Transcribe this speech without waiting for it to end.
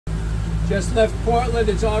Just left Portland.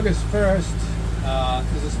 It's August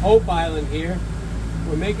 1st. This is Hope Island here.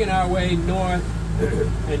 We're making our way north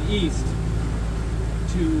and east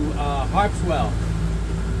to Harpswell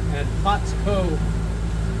and Potts Cove.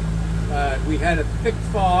 We had a thick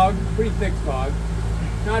fog, pretty thick fog,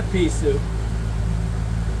 not pea soup,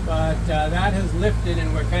 but that has lifted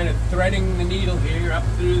and we're kind of threading the needle here up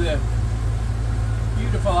through the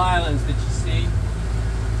beautiful islands that you see.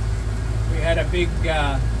 We had a big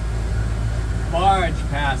barge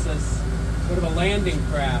pass us, sort of a landing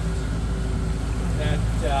craft that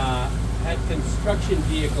had construction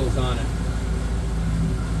vehicles on it.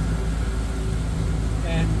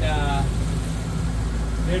 And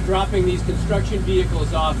they're dropping these construction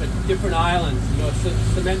vehicles off at different islands. You know,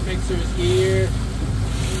 cement mixers here,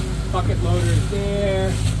 bucket loaders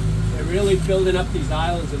there. They're really building up these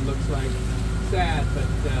islands, it looks like. Sad, but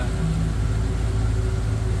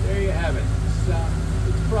there you have it.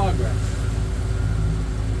 It's progress.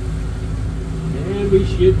 And we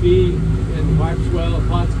should be in Harpswell,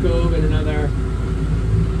 Potts Cove in another,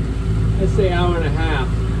 let's say, hour and a half.